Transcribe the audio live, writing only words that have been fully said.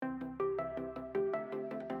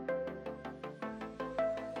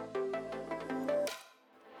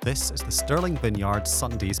This is the Stirling Vineyard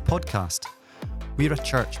Sundays podcast. We're a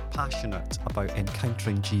church passionate about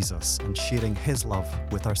encountering Jesus and sharing his love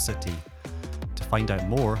with our city. To find out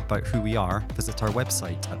more about who we are, visit our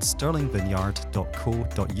website at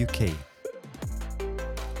stirlingvineyard.co.uk.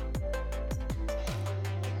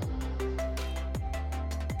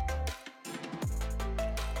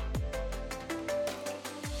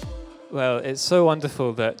 Well, it's so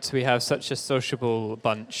wonderful that we have such a sociable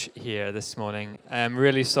bunch here this morning. I'm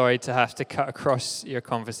really sorry to have to cut across your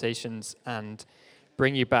conversations and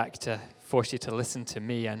bring you back to force you to listen to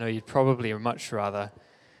me. I know you'd probably much rather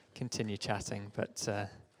continue chatting, but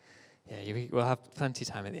we'll have plenty of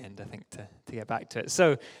time at the end, I think, to get back to it.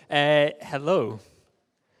 So, hello.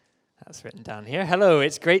 That's written down here. Hello,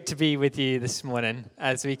 it's great to be with you this morning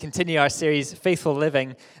as we continue our series, Faithful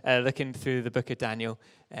Living, looking through the book of Daniel.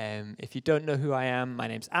 If you don't know who I am, my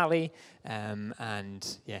name's Ali, and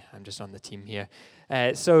I'm just on the team here.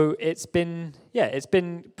 So it's been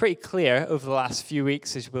pretty clear over the last few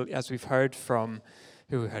weeks as we've heard from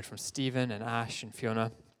Stephen and Ash and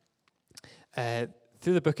Fiona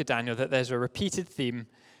through the book of Daniel that there's a repeated theme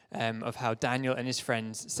of how Daniel and his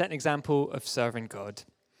friends set an example of serving God.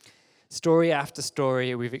 Story after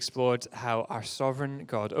story, we've explored how our sovereign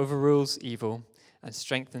God overrules evil and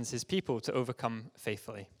strengthens his people to overcome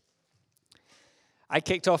faithfully. I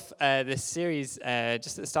kicked off this series just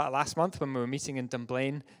at the start of last month when we were meeting in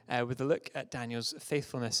Dunblane with a look at Daniel's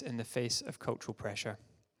faithfulness in the face of cultural pressure.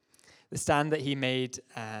 The stand that he made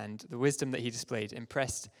and the wisdom that he displayed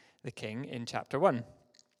impressed the king in chapter 1.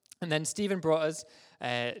 And then Stephen brought us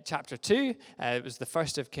chapter 2. It was the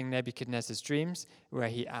first of King Nebuchadnezzar's dreams, where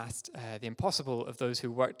he asked the impossible of those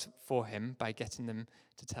who worked for him by getting them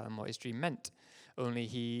to tell him what his dream meant. Only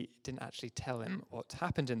he didn't actually tell him what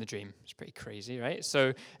happened in the dream. It's pretty crazy, right?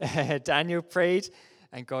 So Daniel prayed,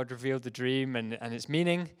 and God revealed the dream and its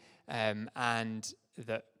meaning, and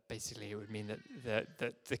that basically it would mean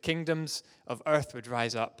that the kingdoms of earth would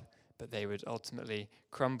rise up, but they would ultimately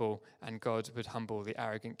crumble, and God would humble the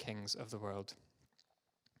arrogant kings of the world.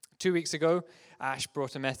 2 weeks ago, Ash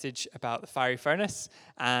brought a message about the fiery furnace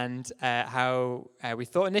and how we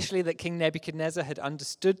thought initially that King Nebuchadnezzar had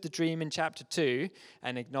understood the dream in chapter 2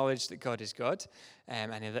 and acknowledged that God is God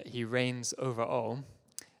and that he reigns over all.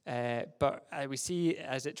 But we see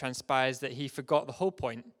as it transpires that he forgot the whole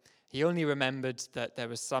point. He only remembered that there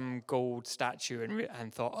was some gold statue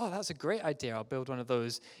and thought, oh, that's a great idea. I'll build one of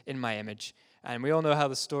those in my image. And we all know how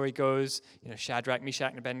the story goes. Shadrach,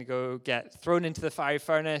 Meshach, and Abednego get thrown into the fiery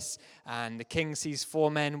furnace, and the king sees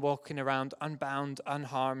 4 men walking around unbound,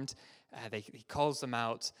 unharmed. He calls them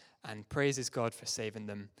out and praises God for saving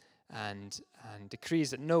them and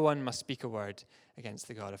decrees that no one must speak a word against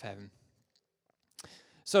the God of heaven.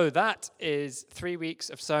 So that is 3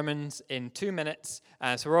 weeks of sermons in 2 minutes.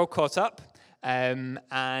 So we're all caught up. We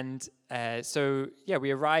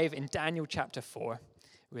arrive in Daniel chapter 4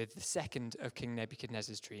 with the second of King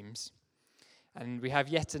Nebuchadnezzar's dreams. And we have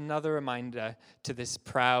yet another reminder to this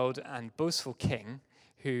proud and boastful king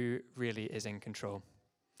who really is in control.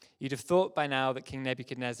 You'd have thought by now that King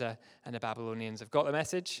Nebuchadnezzar and the Babylonians have got the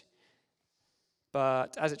message.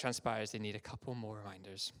 But as it transpires, they need a couple more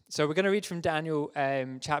reminders. So we're going to read from Daniel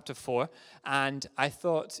chapter 4. And I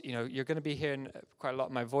thought, you're going to be hearing quite a lot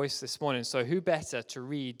of my voice this morning. So who better to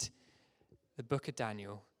read the book of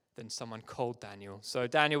Daniel than someone called Daniel? So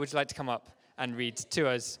Daniel, would you like to come up and read to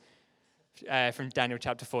us from Daniel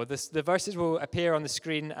chapter 4? The verses will appear on the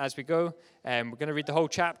screen as we go. We're going to read the whole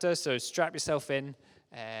chapter, so strap yourself in.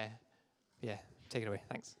 Take it away.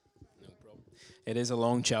 Thanks. It is a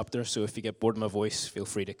long chapter, so if you get bored of my voice, feel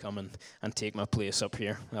free to come and take my place up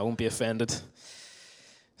here. I won't be offended.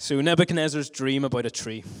 So Nebuchadnezzar's dream about a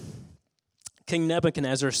tree. King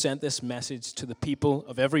Nebuchadnezzar sent this message to the people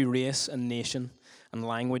of every race and nation and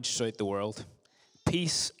language throughout the world.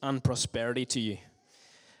 Peace and prosperity to you.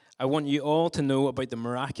 I want you all to know about the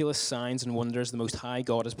miraculous signs and wonders the Most High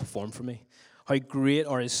God has performed for me. How great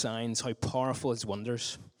are his signs, how powerful his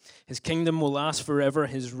wonders. His kingdom will last forever,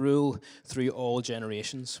 his rule through all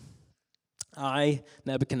generations. I,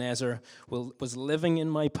 Nebuchadnezzar, was living in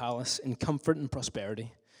my palace in comfort and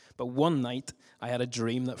prosperity. But one night, I had a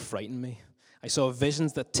dream that frightened me. I saw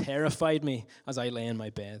visions that terrified me as I lay in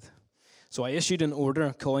my bed. So I issued an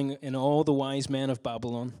order calling in all the wise men of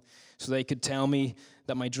Babylon so they could tell me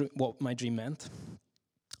what my dream meant.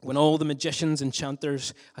 When all the magicians,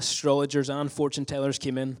 enchanters, astrologers, and fortune tellers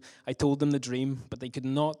came in, I told them the dream, but they could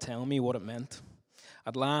not tell me what it meant.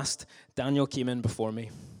 At last, Daniel came in before me,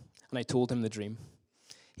 and I told him the dream.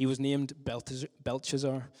 He was named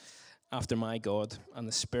Belshazzar, after my God, and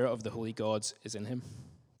the spirit of the holy gods is in him.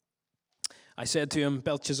 I said to him,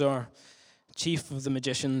 Belshazzar, chief of the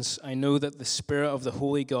magicians, I know that the spirit of the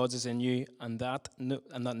holy gods is in you, and that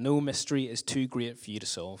no mystery is too great for you to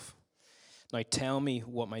solve. Now tell me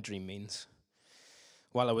what my dream means.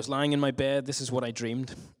 While I was lying in my bed, this is what I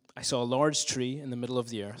dreamed. I saw a large tree in the middle of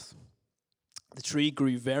the earth. The tree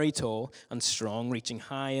grew very tall and strong, reaching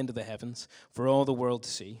high into the heavens for all the world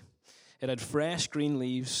to see. It had fresh green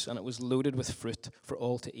leaves, and it was loaded with fruit for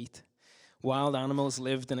all to eat. Wild animals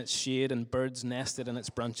lived in its shade, and birds nested in its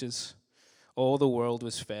branches. All the world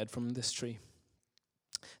was fed from this tree.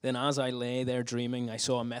 Then as I lay there dreaming, I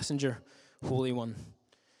saw a messenger, Holy One,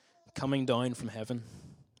 coming down from heaven.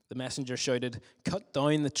 The messenger shouted, Cut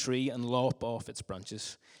down the tree and lop off its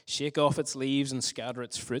branches. Shake off its leaves and scatter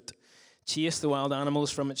its fruit. Chase the wild animals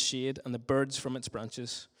from its shade and the birds from its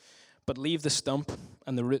branches. But leave the stump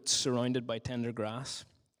and the roots surrounded by tender grass.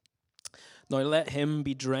 Now let him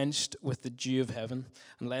be drenched with the dew of heaven,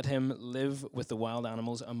 and let him live with the wild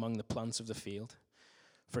animals among the plants of the field.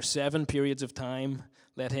 For 7 periods of time,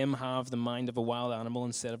 let him have the mind of a wild animal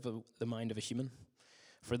instead of the mind of a human.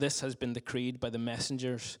 For this has been decreed by the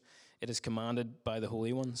messengers, it is commanded by the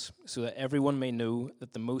holy ones, so that everyone may know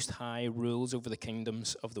that the Most High rules over the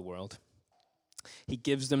kingdoms of the world. He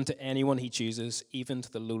gives them to anyone he chooses, even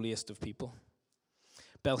to the lowliest of people.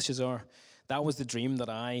 Belshazzar, that was the dream that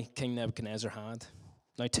I, King Nebuchadnezzar, had.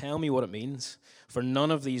 Now tell me what it means, for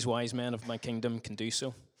none of these wise men of my kingdom can do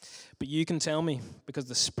so. But you can tell me, because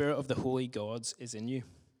the spirit of the holy gods is in you.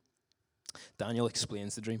 Daniel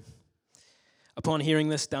explains the dream. Upon hearing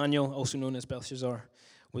this, Daniel, also known as Belshazzar,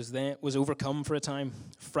 was overcome for a time,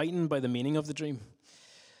 frightened by the meaning of the dream.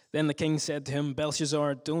 Then the king said to him,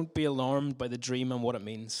 Belshazzar, don't be alarmed by the dream and what it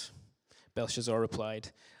means. Belshazzar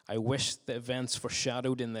replied, I wish the events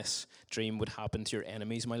foreshadowed in this dream would happen to your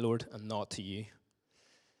enemies, my lord, and not to you.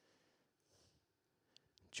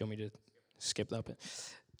 Do you want me to skip that bit?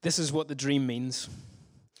 This is what the dream means,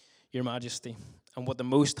 your majesty, and what the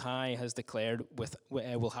Most High has declared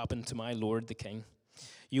will happen to my lord the king.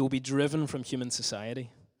 You will be driven from human society,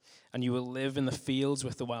 and you will live in the fields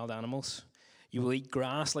with the wild animals. You will eat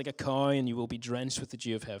grass like a cow, and you will be drenched with the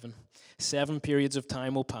dew of heaven. 7 periods of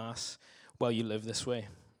time will pass while you live this way,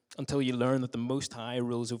 until you learn that the Most High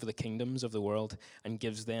rules over the kingdoms of the world and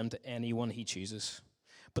gives them to anyone he chooses.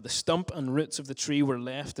 But the stump and roots of the tree were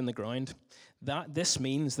left in the ground. This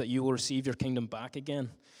means that you will receive your kingdom back again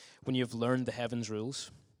when you have learned that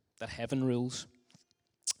heaven rules.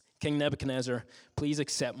 King Nebuchadnezzar, please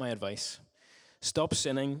accept my advice. Stop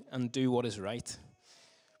sinning and do what is right.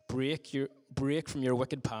 Break from your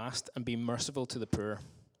wicked past and be merciful to the poor.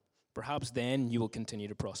 Perhaps then you will continue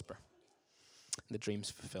to prosper. The dream's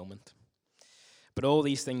fulfillment. But all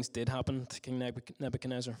these things did happen to King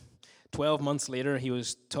Nebuchadnezzar. 12 months later, he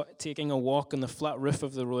was taking a walk on the flat roof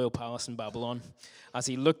of the royal palace in Babylon. As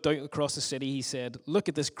he looked out across the city, he said, Look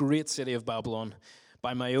at this great city of Babylon.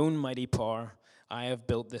 By my own mighty power, I have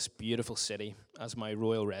built this beautiful city as my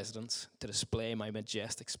royal residence to display my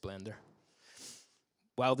majestic splendor.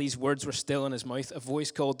 While these words were still in his mouth, a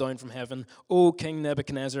voice called down from heaven, O King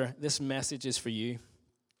Nebuchadnezzar, this message is for you.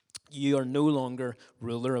 You are no longer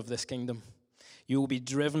ruler of this kingdom. You will be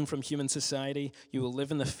driven from human society. You will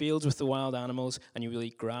live in the fields with the wild animals, and you will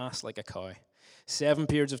eat grass like a cow. 7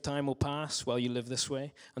 periods of time will pass while you live this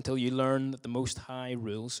way, until you learn that the Most High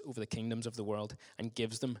rules over the kingdoms of the world and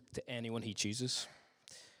gives them to anyone he chooses.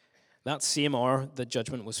 That same hour, the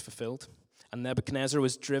judgment was fulfilled, and Nebuchadnezzar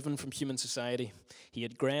was driven from human society. He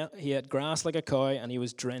had grass like a cow, and he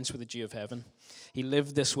was drenched with the dew of heaven. He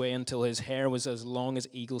lived this way until his hair was as long as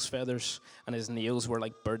eagle's feathers, and his nails were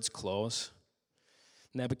like birds' claws.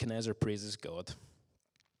 Nebuchadnezzar praises God.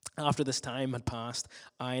 After this time had passed,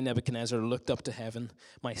 I, Nebuchadnezzar, looked up to heaven.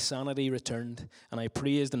 My sanity returned, and I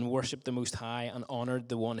praised and worshipped the Most High and honored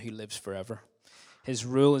the one who lives forever. His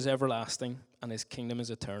rule is everlasting, and his kingdom is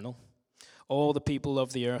eternal. All the people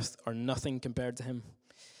of the earth are nothing compared to him.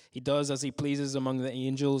 He does as he pleases among the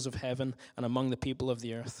angels of heaven and among the people of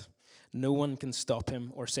the earth. No one can stop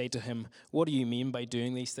him or say to him, What do you mean by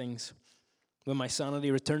doing these things? When my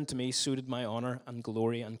sanity returned to me, so did my honor and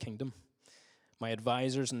glory and kingdom. My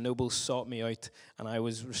advisors and nobles sought me out, and I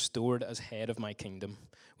was restored as head of my kingdom,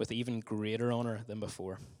 with even greater honor than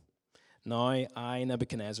before. Now I,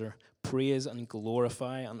 Nebuchadnezzar, praise and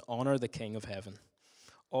glorify and honor the King of heaven.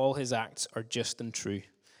 All his acts are just and true,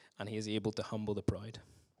 and he is able to humble the proud.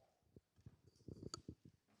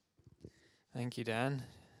 Thank you, Dan.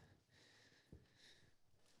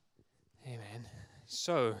 Amen.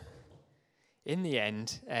 So, in the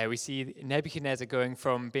end, we see Nebuchadnezzar going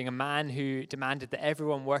from being a man who demanded that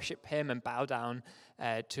everyone worship him and bow down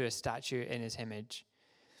to a statue in his image.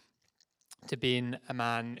 to being a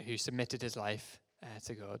man who submitted his life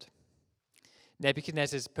to God.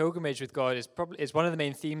 Nebuchadnezzar's pilgrimage with God is one of the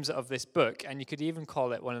main themes of this book, and you could even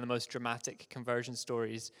call it one of the most dramatic conversion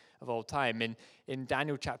stories of all time. In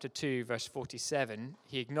Daniel chapter 2, verse 47,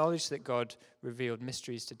 he acknowledged that God revealed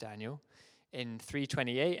mysteries to Daniel. In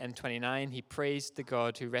 3:28 and 29, he praised the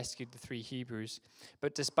God who rescued the three Hebrews.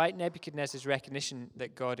 But despite Nebuchadnezzar's recognition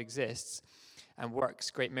that God exists and works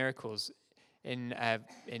great miracles, in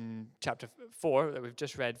chapter 4 that we've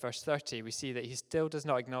just read, verse 30, we see that he still does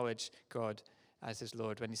not acknowledge God as his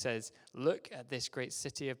Lord when he says, "Look at this great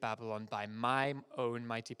city of Babylon. By my own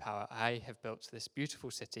mighty power, I have built this beautiful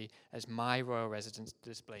city as my royal residence to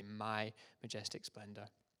display my majestic splendor."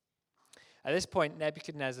 At this point,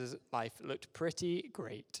 Nebuchadnezzar's life looked pretty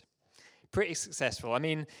great, pretty successful. I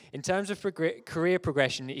mean, in terms of career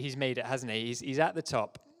progression, he's made it, hasn't he? He's at the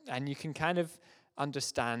top, and you can kind of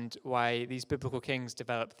understand why these biblical kings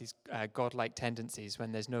develop these godlike tendencies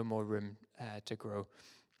when there's no more room to grow.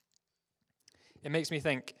 It makes me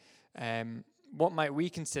think, what might we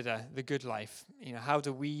consider the good life? How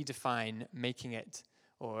do we define making it,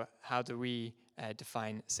 or how do we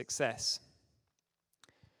define success?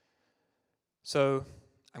 So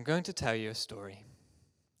I'm going to tell you a story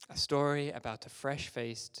about a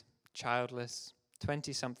fresh-faced, childless,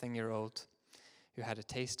 20-something-year-old who had a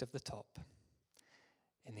taste of the top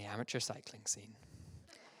in the amateur cycling scene.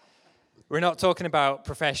 We're not talking about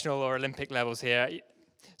professional or Olympic levels here.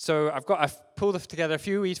 So I've pulled together a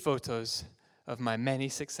few wee photos of my many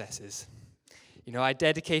successes. I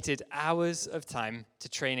dedicated hours of time to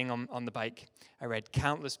training on the bike. I read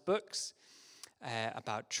countless books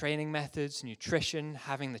about training methods, nutrition,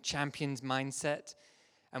 having the champion's mindset.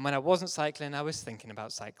 And when I wasn't cycling, I was thinking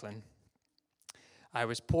about cycling. I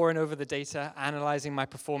was poring over the data, analyzing my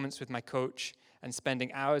performance with my coach, and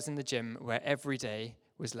spending hours in the gym where every day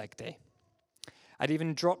was leg day. I'd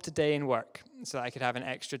even dropped a day in work so that I could have an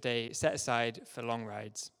extra day set aside for long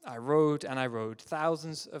rides. I rode and I rode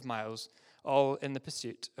thousands of miles, all in the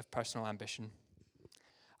pursuit of personal ambition.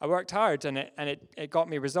 I worked hard and it got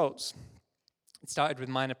me results. It started with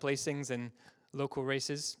minor placings in local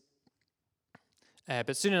races.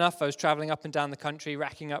 But soon enough, I was traveling up and down the country,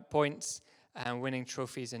 racking up points and winning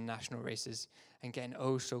trophies in national races and getting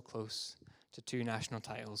oh so close to 2 national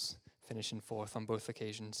titles, finishing 4th on both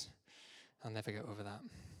occasions. I'll never get over that.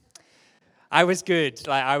 I was good.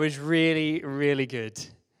 I was really, really good.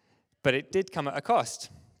 But it did come at a cost.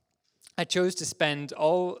 I chose to spend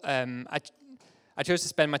I chose to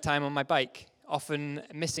spend my time on my bike, often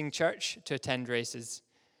missing church to attend races.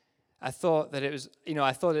 I thought that it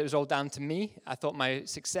was all down to me. I thought my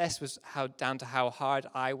success was down to how hard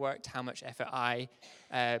I worked, how much effort I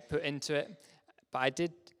put into it. But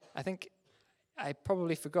I think I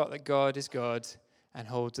probably forgot that God is God and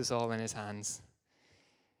holds us all in his hands.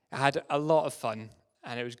 I had a lot of fun,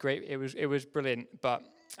 and it was great. It was brilliant, but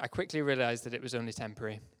I quickly realized that it was only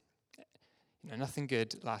temporary. Nothing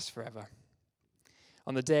good lasts forever.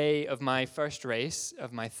 On the day of my first race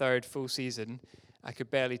of my 3rd full season, I could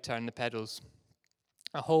barely turn the pedals.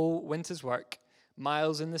 A whole winter's work,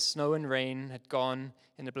 miles in the snow and rain, had gone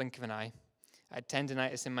in the blink of an eye. I had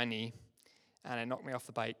tendinitis in my knee, and it knocked me off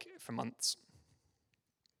the bike for months.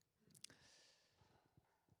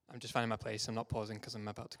 I'm just finding my place. I'm not pausing because I'm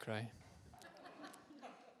about to cry.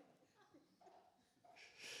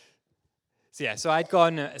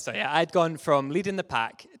 I'd gone from leading the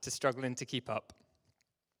pack to struggling to keep up.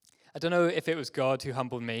 I don't know if it was God who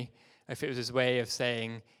humbled me, or if it was his way of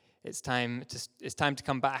saying it's time to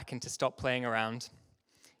come back and to stop playing around.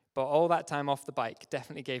 But all that time off the bike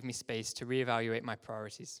definitely gave me space to reevaluate my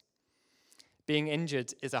priorities. Being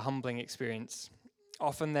injured is a humbling experience.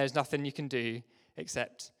 Often there's nothing you can do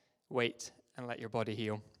except wait and let your body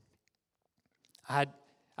heal. I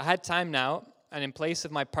had time now, and in place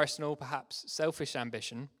of my personal, perhaps selfish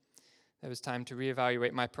ambition, there was time to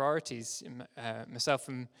reevaluate my priorities. Myself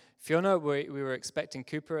and Fiona, we were expecting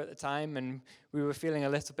Cooper at the time, and we were feeling a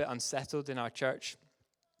little bit unsettled in our church.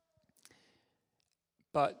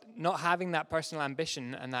 But not having that personal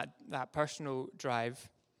ambition and that personal drive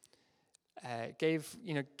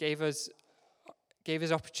gave us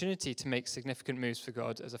opportunity to make significant moves for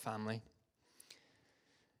God as a family.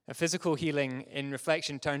 A physical healing in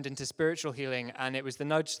reflection turned into spiritual healing, and it was the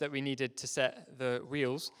nudge that we needed to set the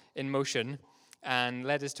wheels in motion and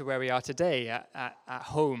led us to where we are today at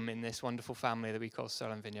home in this wonderful family that we call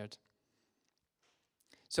Sterling Vineyard.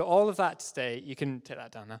 So all of that to say, you can take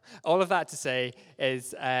that down now. All of that to say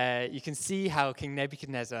is you can see how King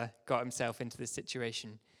Nebuchadnezzar got himself into this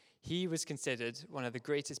situation. He was considered one of the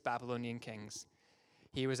greatest Babylonian kings.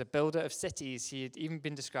 He was a builder of cities. He had even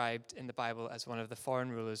been described in the Bible as one of the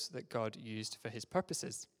foreign rulers that God used for his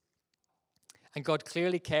purposes. And God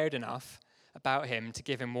clearly cared enough about him to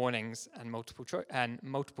give him warnings and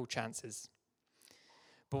multiple chances.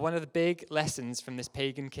 But one of the big lessons from this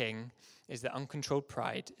pagan king is that uncontrolled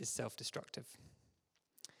pride is self-destructive.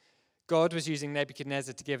 God was using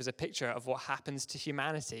Nebuchadnezzar to give us a picture of what happens to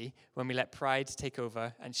humanity when we let pride take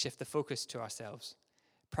over and shift the focus to ourselves.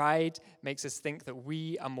 Pride makes us think that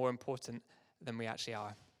we are more important than we actually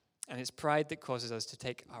are. And it's pride that causes us to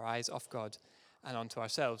take our eyes off God and onto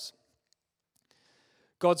ourselves.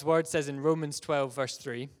 God's word says in Romans 12, verse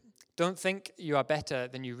 3, "Don't think you are better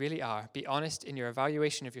than you really are. Be honest in your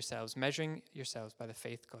evaluation of yourselves, measuring yourselves by the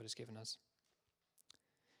faith God has given us."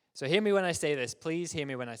 So hear me when I say this. Please hear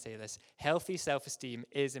me when I say this. Healthy self-esteem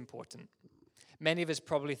is important. Many of us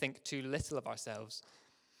probably think too little of ourselves.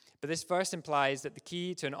 But this verse implies that the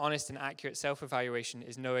key to an honest and accurate self-evaluation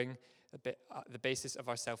is knowing the basis of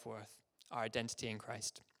our self-worth, our identity in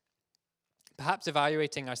Christ. Perhaps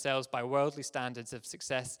evaluating ourselves by worldly standards of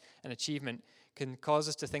success and achievement can cause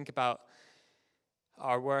us to think about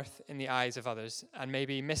our worth in the eyes of others and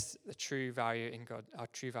maybe miss the true value in God, our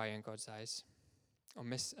true value in God's eyes, or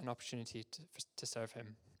miss an opportunity to serve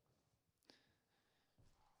him.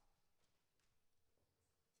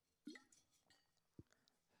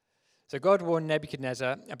 So God warned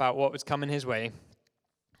Nebuchadnezzar about what was coming his way.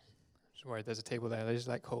 Just worried there's a table there. There's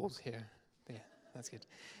like holes here. Yeah, that's good.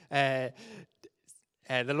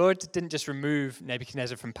 The Lord didn't just remove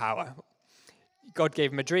Nebuchadnezzar from power. God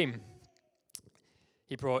gave him a dream.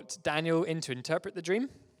 He brought Daniel in to interpret the dream.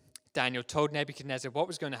 Daniel told Nebuchadnezzar what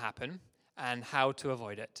was going to happen and how to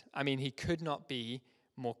avoid it. I mean, he could not be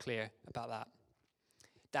more clear about that.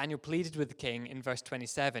 Daniel pleaded with the king in verse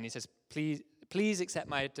 27. He says, Please accept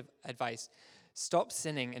my advice. Stop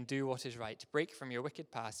sinning and do what is right. Break from your wicked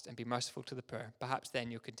past and be merciful to the poor. Perhaps then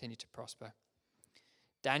you'll continue to prosper.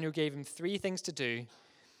 Daniel gave him 3 things to do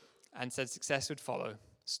and said success would follow.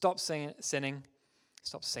 Stop sinning.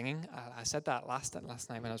 Stop singing. I said that last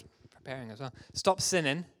night when I was preparing as well. Stop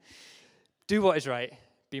sinning. Do what is right.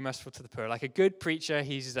 Be merciful to the poor. Like a good preacher,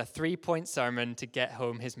 he uses a 3-point sermon to get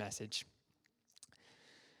home his message.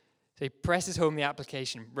 So he presses home the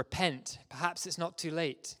application. Repent. Perhaps it's not too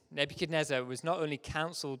late. Nebuchadnezzar was not only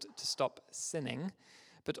counseled to stop sinning,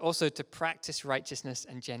 but also to practice righteousness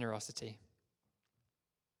and generosity.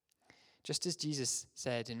 Just as Jesus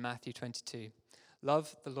said in Matthew 22,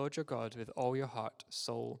 love the Lord your God with all your heart,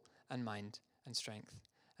 soul, and mind, and strength.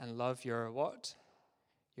 And love your what?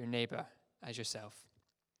 Your neighbor as yourself.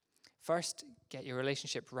 First, get your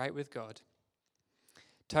relationship right with God.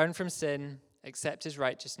 Turn from sin, accept his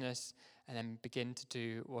righteousness, and then begin to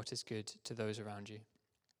do what is good to those around you.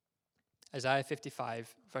 Isaiah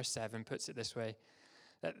 55, verse 7 puts it this way,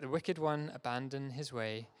 let the wicked one abandon his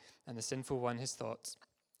way, and the sinful one his thoughts.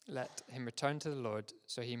 Let him return to the Lord,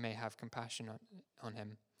 so he may have compassion on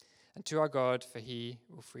him, and to our God, for he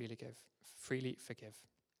will freely forgive.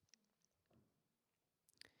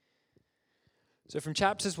 So from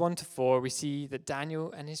chapters 1 to 4, we see that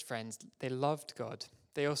Daniel and his friends, they loved God.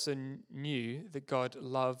 They also knew that God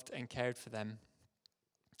loved and cared for them,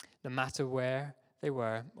 no matter where they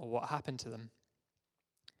were or what happened to them.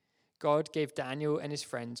 God gave Daniel and his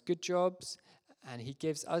friends good jobs, and he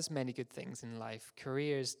gives us many good things in life,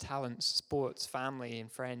 careers, talents, sports, family,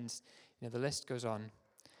 and friends. The list goes on.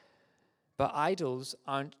 But idols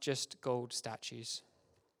aren't just gold statues.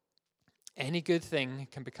 Any good thing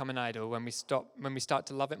can become an idol when we start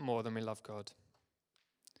to love it more than we love God.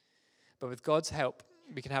 But with God's help,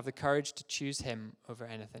 we can have the courage to choose him over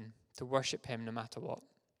anything, to worship him no matter what.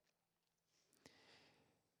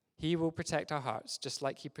 He will protect our hearts, just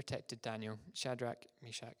like he protected Daniel, Shadrach,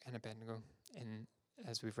 Meshach, and Abednego,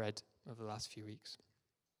 as we've read over the last few weeks.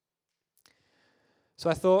 So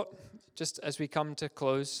I thought, just as we come to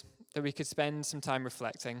close, that we could spend some time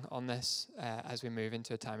reflecting on this as we move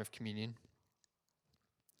into a time of communion.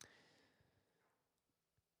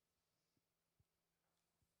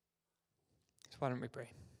 So why don't we pray?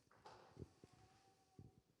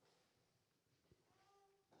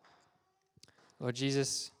 Lord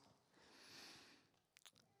Jesus,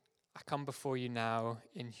 I come before you now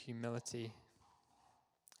in humility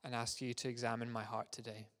and ask you to examine my heart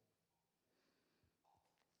today.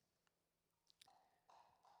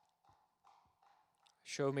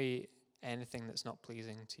 Show me anything that's not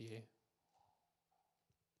pleasing to you.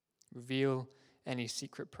 Reveal any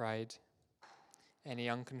secret pride, any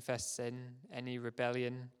unconfessed sin, any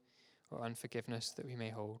rebellion or unforgiveness that we may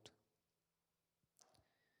hold,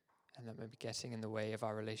 and that may be getting in the way of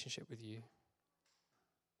our relationship with you.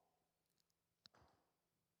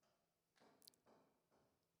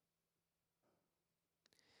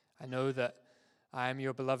 I know that I am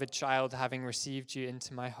your beloved child, having received you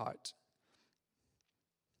into my heart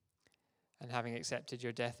and having accepted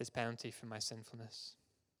your death as penalty for my sinfulness.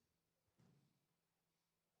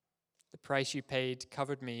 The price you paid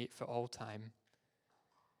covered me for all time,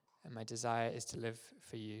 and my desire is to live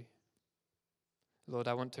for you. Lord,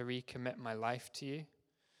 I want to recommit my life to you,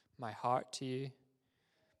 my heart to you,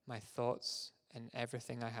 my thoughts and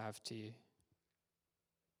everything I have to you.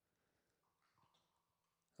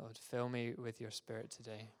 Lord, fill me with your Spirit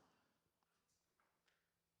today.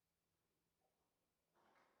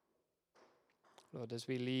 Lord, as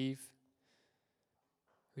we leave,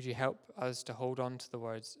 would you help us to hold on to the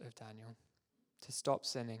words of Daniel, to stop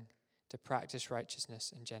sinning, to practice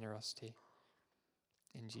righteousness and generosity.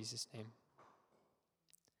 In Jesus' name,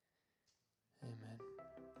 amen.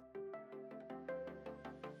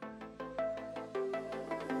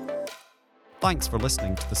 Thanks for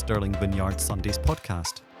listening to the Sterling Vineyard Sundays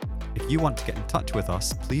podcast. If you want to get in touch with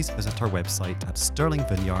us, please visit our website at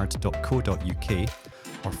sterlingvineyard.co.uk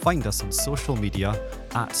or find us on social media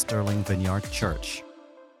at Sterling Vineyard Church.